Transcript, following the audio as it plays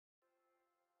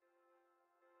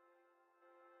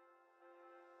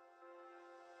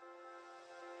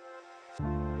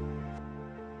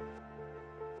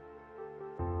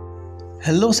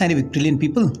Hello scientific brilliant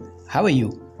people, how are you?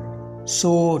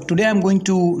 So today I'm going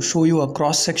to show you a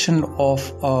cross section of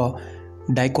a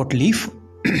dicot leaf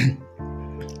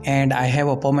and I have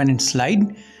a permanent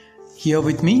slide here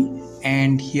with me,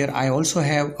 and here I also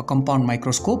have a compound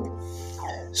microscope.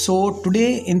 So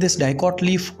today in this dicot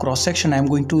leaf cross section I'm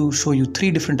going to show you three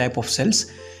different type of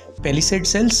cells: palisade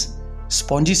cells,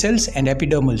 spongy cells and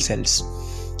epidermal cells.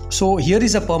 So here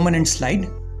is a permanent slide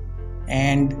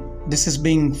and this is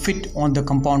being fit on the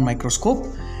compound microscope,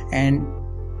 and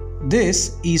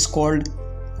this is called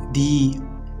the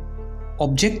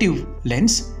objective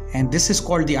lens and this is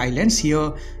called the eye lens.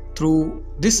 Here through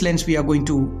this lens we are going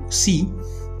to see,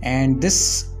 and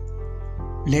this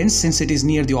lens, since it is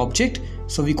near the object,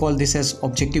 so we call this as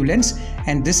objective lens,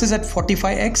 and this is at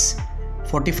 45x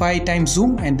 45 times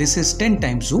zoom and this is 10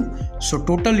 times zoom, so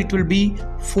total it will be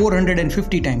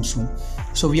 450 times zoom.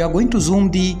 So we are going to zoom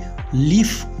the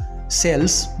leaf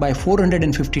cells by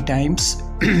 450 times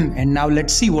and now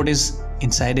let's see what is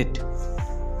inside it.